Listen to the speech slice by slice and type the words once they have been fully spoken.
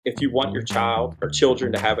If you want your child or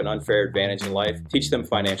children to have an unfair advantage in life, teach them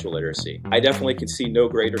financial literacy. I definitely can see no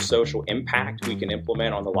greater social impact we can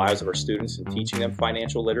implement on the lives of our students in teaching them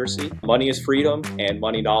financial literacy. Money is freedom, and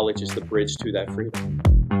money knowledge is the bridge to that freedom.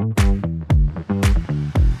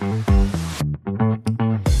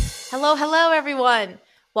 Hello, everyone.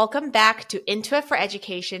 Welcome back to Intuit for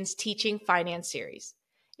Education's Teaching Finance series.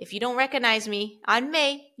 If you don't recognize me, I'm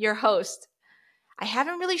May, your host. I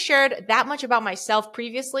haven't really shared that much about myself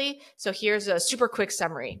previously, so here's a super quick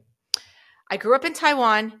summary. I grew up in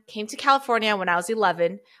Taiwan, came to California when I was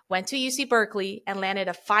 11, went to UC Berkeley, and landed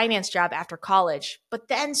a finance job after college, but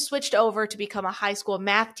then switched over to become a high school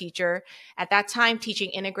math teacher, at that time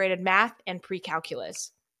teaching integrated math and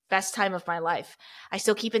pre-calculus. Best time of my life. I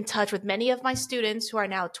still keep in touch with many of my students who are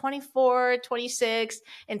now 24, 26,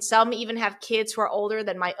 and some even have kids who are older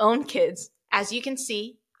than my own kids. As you can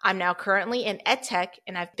see, I'm now currently in EdTech,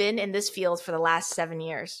 and I've been in this field for the last 7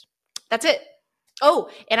 years. That's it. Oh,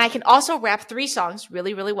 and I can also rap 3 songs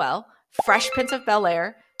really, really well. Fresh Prince of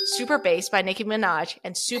Bel-Air, Super Bass by Nicki Minaj,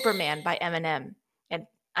 and Superman by Eminem. And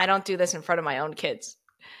I don't do this in front of my own kids.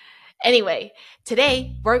 Anyway,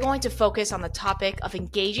 today we're going to focus on the topic of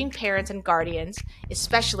engaging parents and guardians,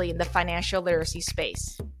 especially in the financial literacy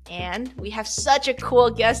space. And we have such a cool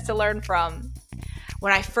guest to learn from.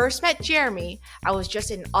 When I first met Jeremy, I was just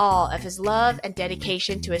in awe of his love and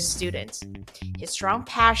dedication to his students. His strong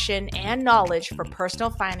passion and knowledge for personal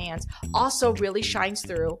finance also really shines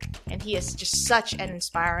through, and he is just such an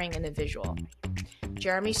inspiring individual.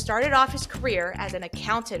 Jeremy started off his career as an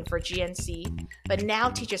accountant for GNC, but now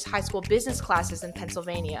teaches high school business classes in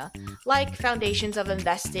Pennsylvania, like Foundations of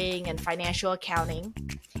Investing and Financial Accounting.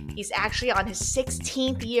 He's actually on his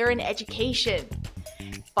 16th year in education.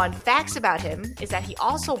 Fun facts about him is that he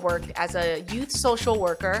also worked as a youth social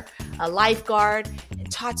worker, a lifeguard, and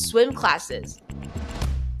taught swim classes.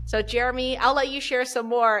 So Jeremy, I'll let you share some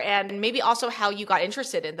more and maybe also how you got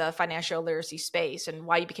interested in the financial literacy space and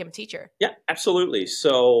why you became a teacher. Yeah, absolutely.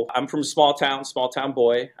 So I'm from a small town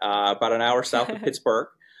boy, about an hour south of Pittsburgh.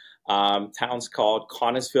 Town's called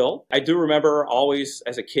Connellsville. I do remember always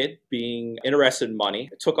as a kid being interested in money.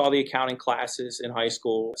 I took all the accounting classes in high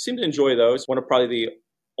school. Seemed to enjoy those. One of probably the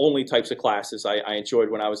only types of classes I enjoyed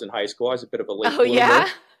when I was in high school. I was a bit of a late bloomer. Yeah?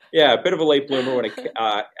 Yeah, a bit of a late bloomer when it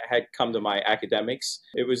had come to my academics.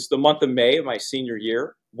 It was the month of May of my senior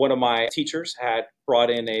year. One of my teachers had brought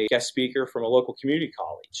in a guest speaker from a local community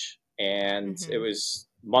college. And It was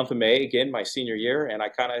month of May, again, my senior year, and I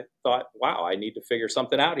kind of thought, wow, I need to figure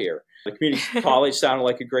something out here. The community college sounded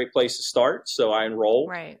like a great place to start, so I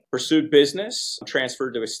enrolled, pursued business,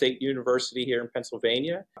 transferred to a state university here in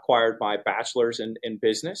Pennsylvania, acquired my bachelor's in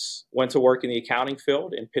business, went to work in the accounting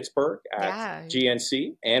field in Pittsburgh at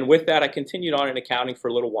GNC, and with that, I continued on in accounting for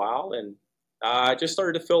a little while, and I just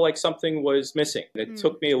started to feel like something was missing. It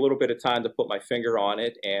took me a little bit of time to put my finger on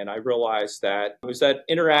it, and I realized that it was that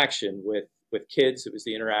interaction with kids. It was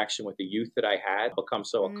the interaction with the youth that I had become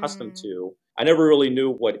so accustomed to. I never really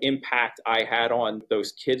knew what impact I had on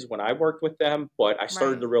those kids when I worked with them, but I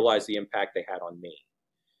started to realize the impact they had on me.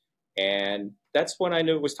 And that's when I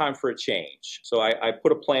knew it was time for a change. So I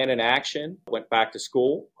put a plan in action, went back to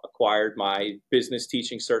school, acquired my business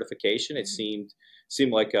teaching certification. It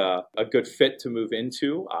seemed like a good fit to move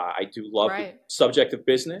into. I do love the subject of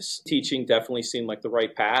business. Teaching definitely seemed like the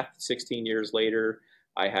right path. 16 years later,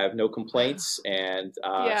 I have no complaints and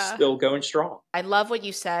still going strong. I love what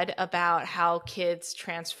you said about how kids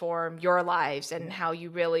transform your lives and how you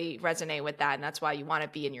really resonate with that. And that's why you want to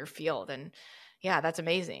be in your field. And yeah, that's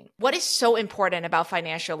amazing. What is so important about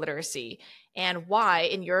financial literacy and why,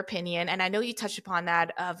 in your opinion, and I know you touched upon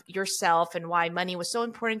that of yourself and why money was so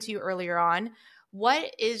important to you earlier on.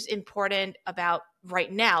 What is important about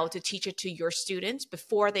right now to teach it to your students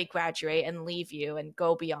before they graduate and leave you and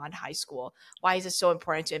go beyond high school? Why is it so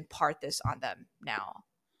important to impart this on them now?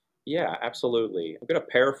 Yeah, absolutely. I'm going to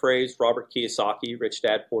paraphrase Robert Kiyosaki, Rich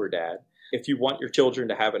Dad, Poor Dad. If you want your children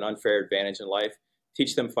to have an unfair advantage in life,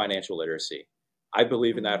 teach them financial literacy. I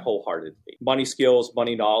believe in that wholeheartedly. Money skills,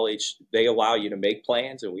 money knowledge, they allow you to make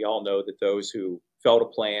plans, and we all know that those who fail to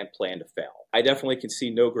plan to fail. I definitely can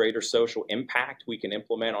see no greater social impact we can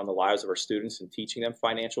implement on the lives of our students in teaching them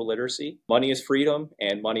financial literacy. Money is freedom,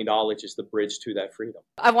 and money knowledge is the bridge to that freedom.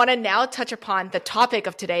 I want to now touch upon the topic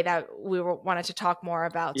of today that we wanted to talk more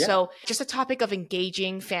about. Yeah. So just a topic of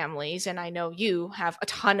engaging families, and I know you have a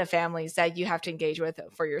ton of families that you have to engage with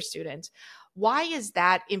for your students. Why is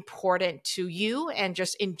that important to you and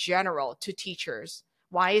just in general to teachers?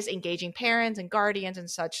 Why is engaging parents and guardians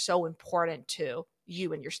and such so important to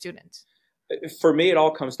you and your students? For me, it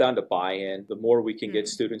all comes down to buy-in. The more we can get Mm.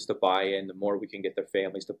 students to buy in, the more we can get their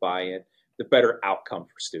families to buy in, the better outcome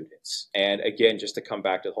for students. And again, just to come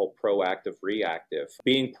back to the whole proactive, reactive,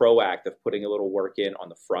 being proactive, putting a little work in on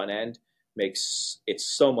the front end makes it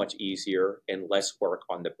so much easier and less work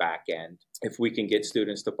on the back end. If we can get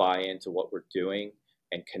students to buy into what we're doing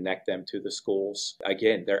and connect them to the schools,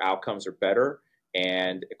 again, their outcomes are better.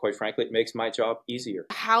 And quite frankly, it makes my job easier.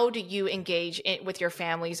 How do you engage with your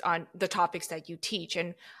families on the topics that you teach?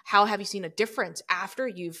 And how have you seen a difference after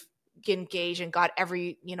you've engaged and got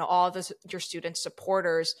all your students,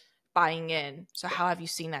 supporters buying in? So how have you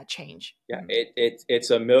seen that change? Yeah, it's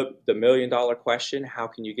the $1 million question. How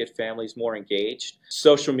can you get families more engaged?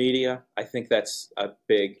 Social media, I think that's a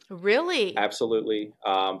big, Really? absolutely.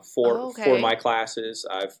 Oh, For my okay. classes,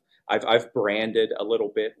 I've branded a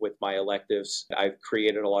little bit with my electives. I've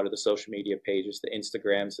created a lot of the social media pages, the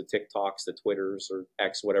Instagrams, the TikToks, the Twitters, or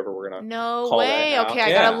X, whatever we're gonna No call that way. now. Okay, I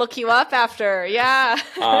gotta Yeah. look you up after. Yeah.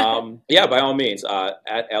 Yeah, by all means,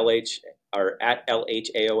 at LH or at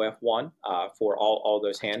LHAOF1 for all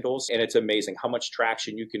those handles. And it's amazing how much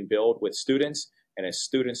traction you can build with students. And as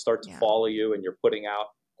students start to Yeah. follow you and you're putting out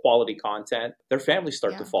quality content, their families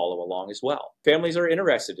start to Yeah. follow along as well. Families are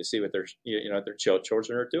interested to see what their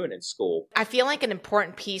children are doing in school. I feel like an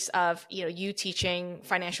important piece of, you teaching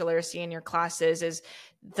financial literacy in your classes is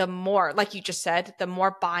the more, like you just said, the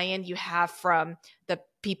more buy-in you have from the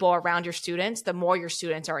people around your students, the more your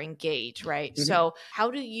students are engaged, right? Mm-hmm. So how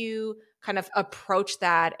do you kind of approach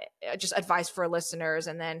that, just advice for listeners,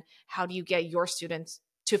 and then how do you get your students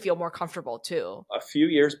to feel more comfortable too? A few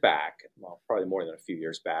years back, well, probably more than a few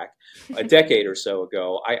years back, a decade or so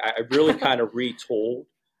ago, I really kind of retooled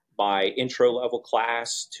my intro level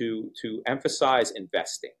class to emphasize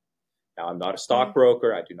investing. Now, I'm not a Mm.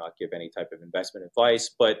 stockbroker. I do not give any type of investment advice,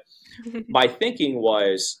 but my thinking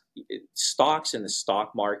was stocks in the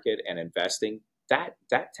stock market and investing, that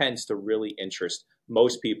tends to really interest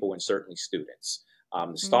most people and certainly students.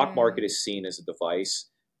 The stock market Mm. is seen as a device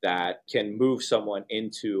that can move someone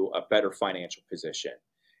into a better financial position.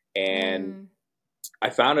 And Mm. I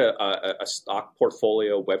found a stock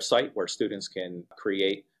portfolio website where students can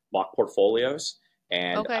create mock portfolios.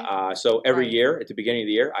 And Okay. so every Right. year, at the beginning of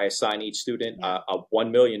the year, I assign each student Yeah. a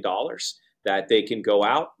 $1 million that they can go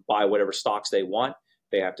out, buy whatever stocks they want.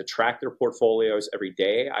 They have to track their portfolios every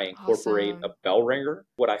day. I incorporate a Awesome. bell ringer.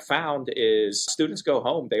 What I found is students go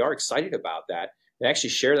home, they are excited about that. They actually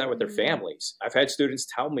share that with their Mm. families. I've had students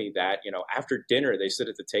tell me that, after dinner, they sit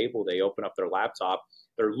at the table, they open up their laptop,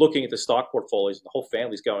 they're looking at the stock portfolios, and the whole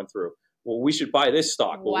family's going through, well, we should buy this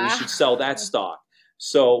stock. Well, we Wow. should sell that stock.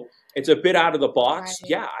 So it's a bit out of the box. Right.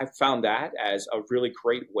 Yeah, I found that as a really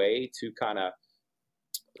great way to kind of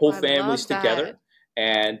Oh, pull I families love together. that.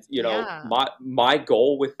 And Yeah. my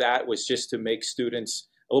goal with that was just to make students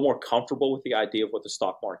a little more comfortable with the idea of what the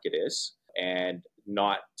stock market is, and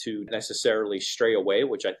not to necessarily stray away,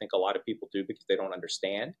 which I think a lot of people do because they don't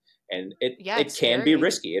understand. And Yeah, it it's can be scary.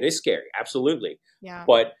 risky. It is scary, absolutely. Yeah.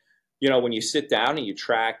 But when you sit down and you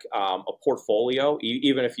track a portfolio,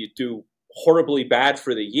 even if you do horribly bad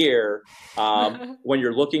for the year, when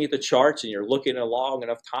you're looking at the charts and you're looking at a long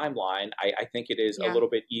enough timeline, I think it is a Yeah. little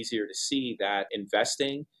bit easier to see that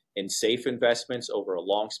investing in safe investments over a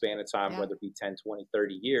long span of time, Yeah. whether it be 10, 20,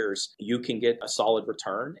 30 years, you can get a solid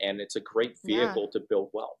return, and it's a great Yeah. vehicle to build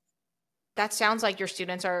wealth. That sounds like your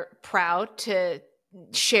students are proud to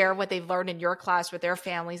share what they've learned in your class with their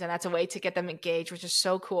families, and that's a way to get them engaged, which is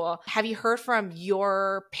so cool. Have you heard from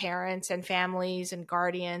your parents and families and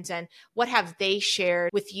guardians, and what have they shared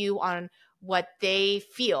with you on what they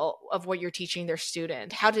feel of what you're teaching their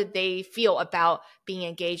students? How did they feel about being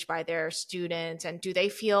engaged by their students? And do they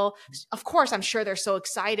feel, of course, I'm sure they're so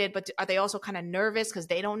excited, but are they also kind of nervous because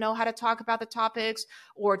they don't know how to talk about the topics?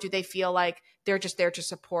 Or do they feel like they're just there to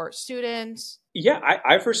support students? Yeah,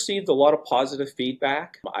 I've received a lot of positive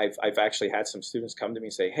feedback. I've actually had some students come to me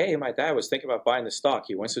and say, "Hey, my dad was thinking about buying the stock.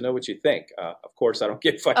 He wants to know what you think." Of course, I don't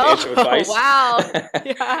give financial Oh, advice, wow.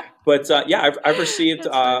 Yeah. but yeah, I've received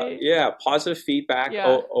That's funny. positive feedback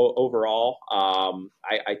Yeah. overall.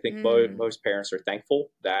 I think Mm. most parents are thankful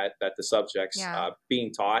that the subjects Yeah.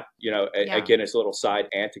 being taught. Yeah. Again, it's a little side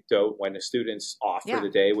anecdote. When the student's off for Yeah. the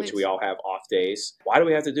day, which we Please. all have off days, why do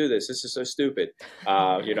we have to do this? This is so stupid.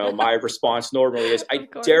 My response normally is, I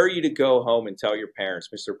Of course. dare you to go home and tell your parents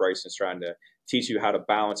Mr. Bryson's trying to teach you how to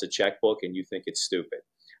balance a checkbook and you think it's stupid.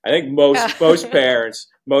 I think most parents,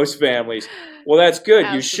 most families, well, that's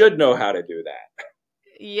good. You should know Absolutely. how to do that.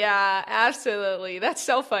 Yeah, absolutely. That's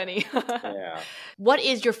so funny. Yeah. What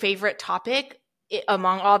is your favorite topic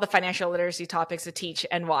among all the financial literacy topics to teach,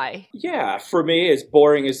 and why? Yeah, for me, as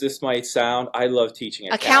boring as this might sound, I love teaching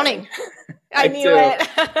accounting. Accounting. I knew do. it.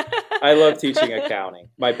 I love teaching accounting.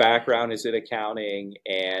 My background is in accounting,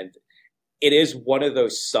 and it is one of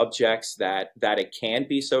those subjects that it can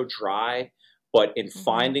be so dry, but in hmm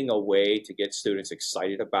finding a way to get students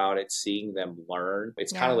excited about it, seeing them learn,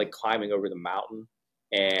 it's kind of Yeah. like climbing over the mountain.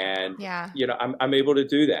 And Yeah. I'm able to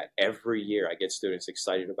do that every year. I get students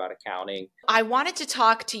excited about accounting. I wanted to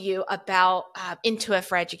talk to you about Intuit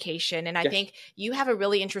for Education, and I Yes. think you have a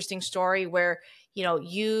really interesting story where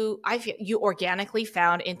you organically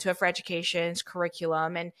found Intuit for Education's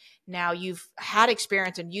curriculum, and now you've had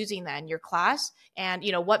experience in using that in your class. And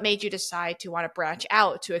what made you decide to want to branch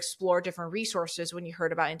out to explore different resources when you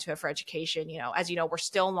heard about Intuit for Education? As you know, we're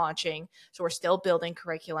still launching, so we're still building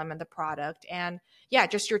curriculum and the product, and yeah,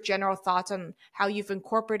 just your general thoughts on how you've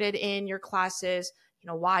incorporated in your classes,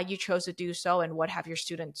 why you chose to do so, and what have your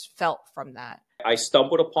students felt from that. I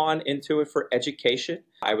stumbled upon Intuit for Education.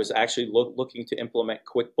 I was actually looking to implement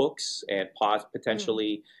QuickBooks and Mm.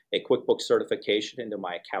 potentially a QuickBooks certification into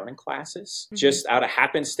my accounting classes. hmm Just out of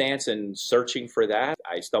happenstance and searching for that,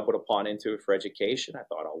 I stumbled upon Intuit for Education. I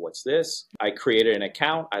thought, oh, what's this? I created an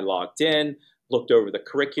account. I logged in, looked over the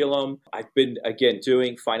curriculum. I've been, again,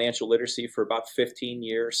 doing financial literacy for about 15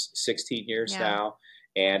 years, 16 years Yeah. now.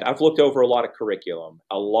 And I've looked over a lot of curriculum.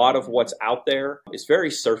 A lot of hmm what's out there is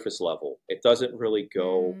very surface level. It doesn't really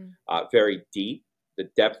go Mm. very deep. The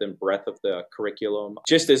depth and breadth of the curriculum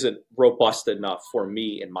just isn't robust enough for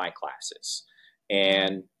me in my classes. Yeah.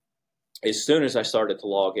 And as soon as I started to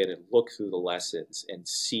log in and look through the lessons and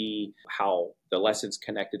see how the lessons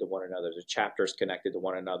connected to one another, the chapters connected to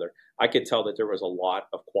one another, I could tell that there was a lot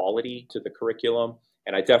of quality to the curriculum.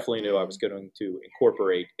 And I definitely knew I was Mm. going to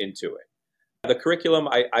incorporate into it. The curriculum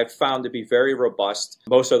I've found to be very robust.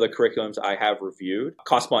 Most of the curriculums I have reviewed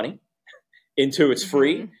cost money. Intuit's hmm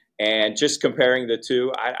free. And just comparing the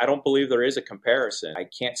two, I don't believe there is a comparison. I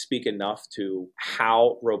can't speak enough to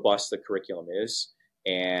how robust the curriculum is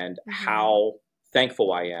and hmm how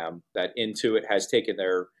thankful I am that Intuit has taken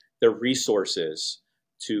their resources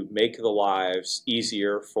to make the lives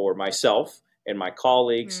easier for myself and my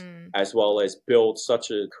colleagues, Mm. as well as build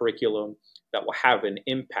such a curriculum that will have an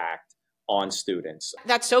impact on students.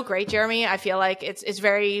 That's so great, Jeremy. I feel like it's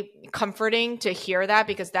very comforting to hear that,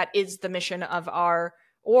 because that is the mission of our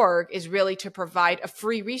org, is really to provide a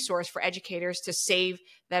free resource for educators to save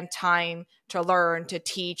them time to learn, to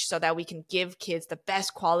teach, so that we can give kids the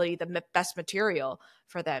best quality, the best material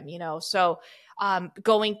for them. So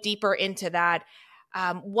going deeper into that,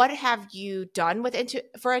 what have you done with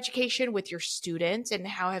for education with your students, and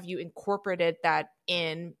how have you incorporated that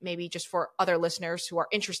in, maybe just for other listeners who are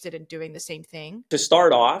interested in doing the same thing? To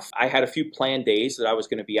start off, I had a few planned days that I was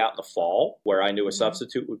going to be out in the fall where I knew a hmm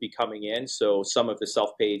substitute would be coming in. So some of the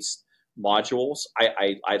self-paced modules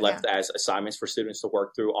I Yeah. left as assignments for students to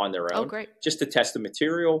work through on their Oh, own, great. just to test the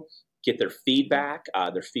material, get their hmm feedback.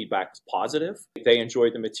 Their feedback was positive. They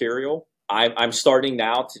enjoyed the material. I'm starting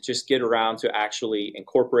now to just get around to actually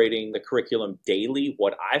incorporating the curriculum daily.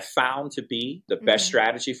 What I've found to be the best hmm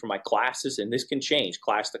strategy for my classes, and this can change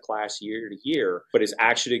class to class, year to year, but is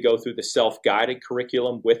actually to go through the self-guided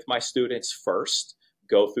curriculum with my students first,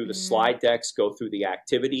 go through the mm slide decks, go through the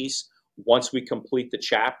activities. Once we complete the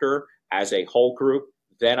chapter as a whole group,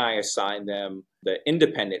 then I assign them the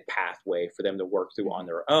independent pathway for them to work through on hmm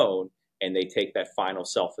their own, and they take that final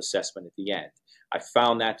self-assessment at the end. I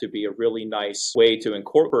found that to be a really nice way to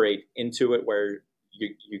incorporate into it, where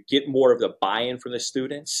you get more of the buy-in from the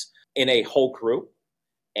students in a whole group,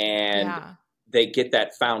 and Yeah. they get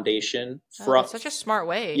that foundation Oh, from, that's such a smart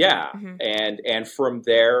way. yeah, and from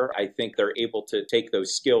there I think they're able to take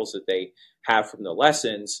those skills that they have from the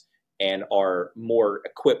lessons and are more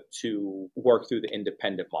equipped to work through the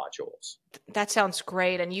independent modules. That sounds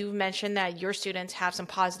great. And you mentioned that your students have some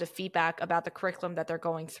positive feedback about the curriculum that they're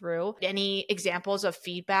going through. Any examples of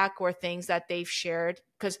feedback or things that they've shared?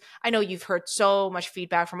 Because I know you've heard so much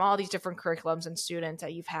feedback from all these different curriculums and students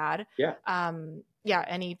that you've had. Yeah. Yeah,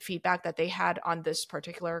 any feedback that they had on this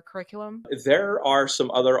particular curriculum? There are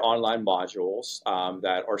some other online modules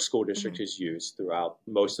that our school district hmm has used throughout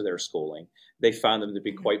most of their schooling. They found them to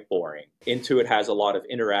be hmm quite boring. Intuit has a lot of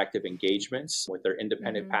interactive engagements with their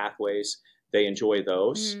independent hmm pathways. They enjoy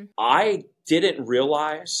those. hmm I didn't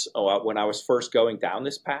realize when I was first going down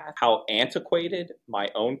this path how antiquated my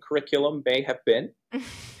own curriculum may have been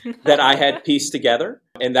that I had pieced together.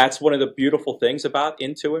 And that's one of the beautiful things about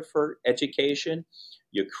Intuit for Education.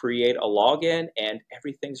 You create a login and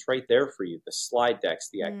everything's right there for you. The slide decks,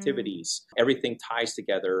 the Mm. activities, everything ties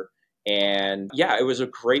together And yeah, it was a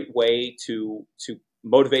great way to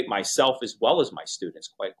motivate myself as well as my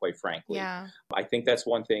students, quite frankly. Yeah. I think that's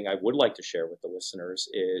one thing I would like to share with the listeners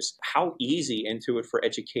is how easy Intuit for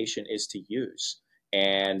Education is to use.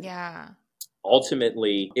 And Yeah.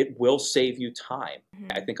 ultimately it will save you time.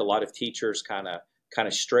 I Mhm. think a lot of teachers kind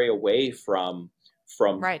of stray away from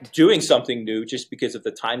Right. doing something new just because of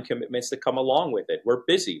the time commitments that come along with it. We're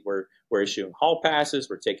busy. We're issuing hall passes,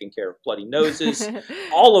 we're taking care of bloody noses,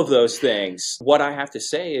 all of those things. What I have to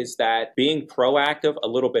say is that being proactive a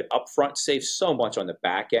little bit upfront saves so much on the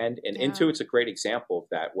back end. And Yeah. Intuit's a great example of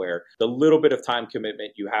that, where the little bit of time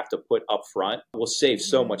commitment you have to put upfront will save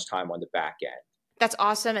so Mhm. much time on the back end. That's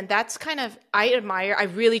awesome. And that's kind of, I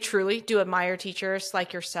really truly do admire teachers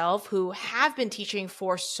like yourself who have been teaching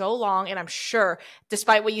for so long. And I'm sure,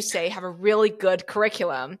 despite what you say, have a really good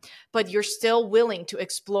curriculum, but you're still willing to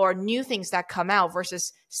explore new things that come out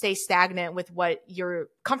versus stay stagnant with what you're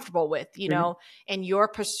comfortable with, Mhm. and you're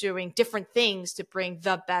pursuing different things to bring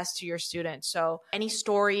the best to your students. So any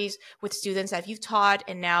stories with students that you've taught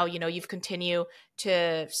and now, you've continued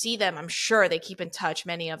to see them, I'm sure they keep in touch,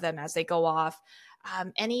 many of them as they go off.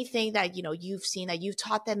 Anything that you've seen that you've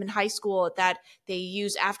taught them in high school that they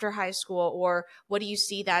use after high school, or what do you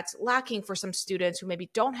see that's lacking for some students who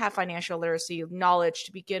maybe don't have financial literacy knowledge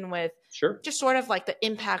to begin with? Sure. Just sort of like the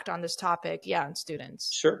impact on this topic, on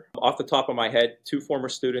students. Sure. Off the top of my head, two former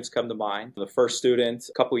students come to mind. The first student,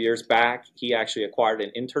 a couple years back, he actually acquired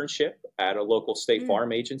an internship at a local state Mm,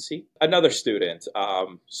 farm agency. Another student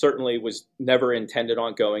certainly was never intended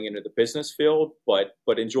on going into the business field, but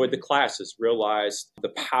enjoyed the mm, classes, realized the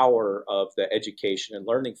power of the education and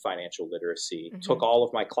learning financial literacy. Took mhm, all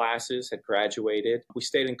of my classes, had graduated. We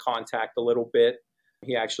stayed in contact a little bit.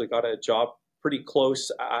 He actually got a job pretty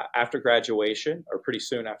close after graduation, or pretty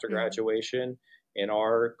soon after mm, graduation, in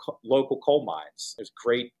our local coal mines. It was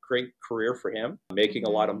great career for him, making a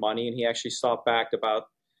lot of mhm. money. And he actually stopped back about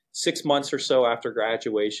 6 months or so after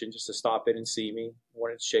graduation just to stop in and see me.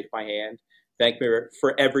 Wanted to shake my hand, thank me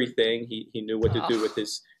for everything. He knew what to do with Oh,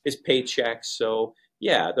 his paycheck. So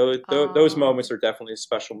yeah, those oh, moments are definitely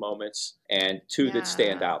special moments, and two that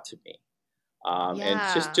stand yeah, out to me. And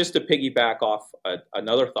yeah, just to piggyback off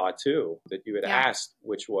another thought too that you had yeah, asked,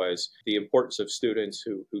 which was the importance of students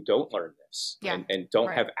who don't learn this yeah, and don't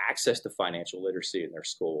right, have access to financial literacy in their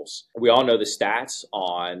schools. We all know the stats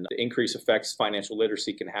on the increased effects financial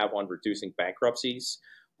literacy can have on reducing bankruptcies,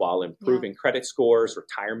 while yeah, improving credit scores,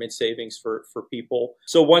 retirement savings for people.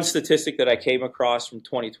 So, one statistic that I came across from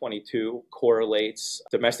 2022 correlates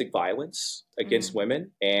domestic violence against mm,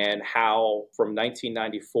 women, and how from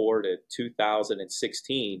 1994 to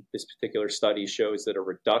 2016, this particular study shows that a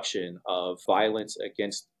reduction of violence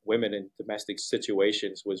against women in domestic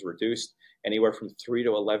situations was reduced anywhere from 3 to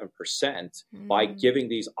 11% by mm, giving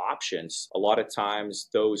these options. A lot of times,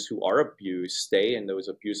 those who are abused stay in those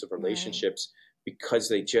abusive right, relationships because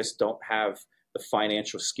they just don't have the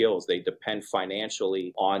financial skills. They depend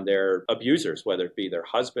financially on their abusers, whether it be their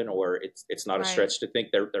husband, or it's not a right, stretch to think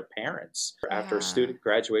they're their parents. After a yeah, student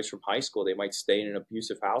graduates from high school, they might stay in an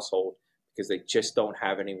abusive household because they just don't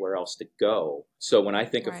have anywhere else to go. So when I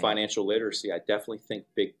think of right. financial literacy, I definitely think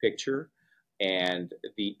big picture and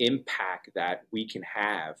the impact that we can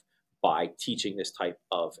have by teaching this type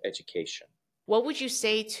of education. What would you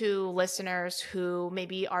say to listeners who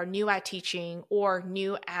maybe are new at teaching or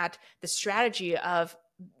new at the strategy of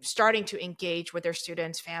starting to engage with their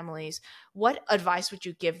students' families? What advice would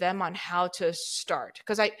you give them on how to start?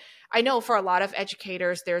 Because I know for a lot of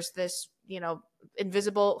educators, there's this,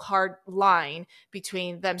 invisible hard line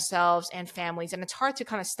between themselves and families, and it's hard to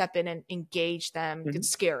kind of step in and engage them. Mhm. It's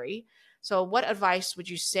scary. So, what advice would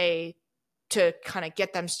you say to kind of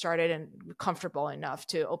get them started and comfortable enough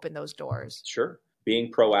to open those doors? Sure.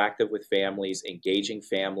 Being proactive with families, engaging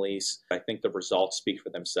families, I think the results speak for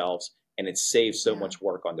themselves, and it saves so Yeah. much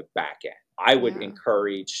work on the back end. I would Yeah.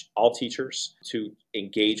 encourage all teachers to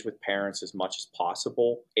engage with parents as much as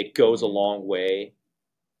possible. It goes a Mm, long way.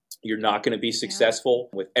 You're not going to be yeah. successful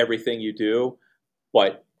with everything you do,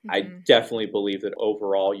 but I Hmm. definitely believe that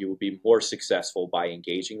overall you will be more successful by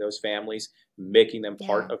engaging those families, making them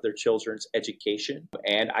part Yeah. of their children's education.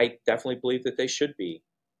 And I definitely believe that they should be.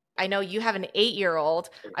 I know you have an 8-year-old.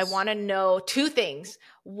 I Yes. want to know two things.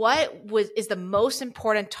 Is the most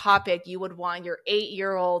important topic you would want your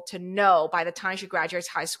 8-year-old to know by the time she graduates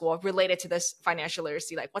high school related to this financial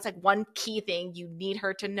literacy? Like, what's like one key thing you need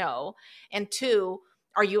her to know? And two,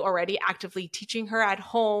 are you already actively teaching her at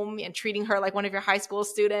home and treating her like one of your high school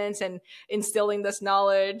students and instilling this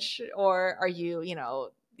knowledge? Or are you,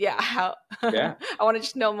 Yeah. How? Yeah. I want to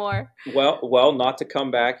just know more. Well, not to come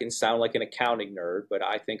back and sound like an accounting nerd, but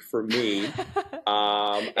I think for me,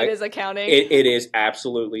 It is accounting. it is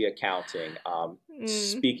absolutely accounting. Mm,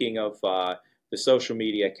 Speaking of the social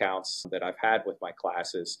media accounts that I've had with my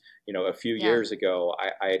classes, a few yeah. years ago,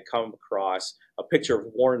 I had come across a picture of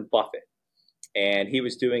Warren Buffett, and he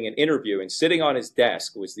was doing an interview, and sitting on his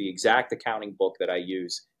desk was the exact accounting book that I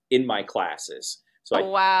use in my classes. So I Oh,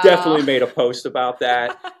 wow. definitely made a post about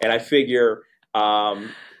that, and I figure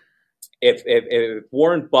if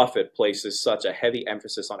Warren Buffett places such a heavy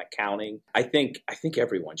emphasis on accounting, I think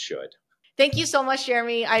everyone should. Thank you so much,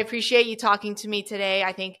 Jeremy. I appreciate you talking to me today.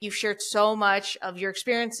 I think you've shared so much of your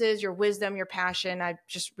experiences, your wisdom, your passion. I'm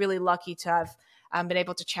just really lucky to have been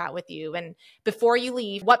able to chat with you. And before you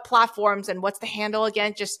leave, what platforms and what's the handle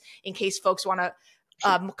again, just in case folks want to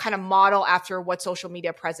kind of model after what social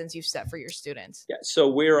media presence you've set for your students? Yeah, so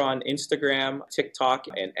we're on Instagram, TikTok,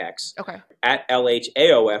 and X Okay. at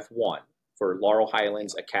LHAOF1 for Laurel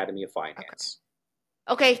Highlands Academy of Finance.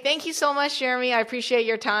 Okay. Thank you so much, Jeremy. I appreciate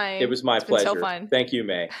your time. It was my pleasure. Been so fun. Thank you,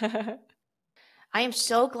 May. I am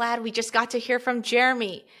so glad we just got to hear from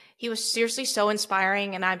Jeremy. He was seriously so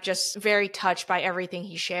inspiring, and I'm just very touched by everything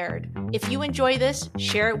he shared. If you enjoy this,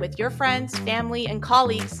 share it with your friends, family, and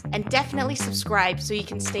colleagues, and definitely subscribe so you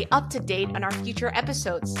can stay up to date on our future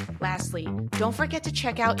episodes. Lastly, don't forget to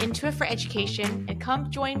check out Intuit for Education and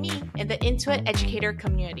come join me in the Intuit Educator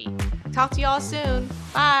community. Talk to y'all soon.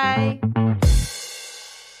 Bye.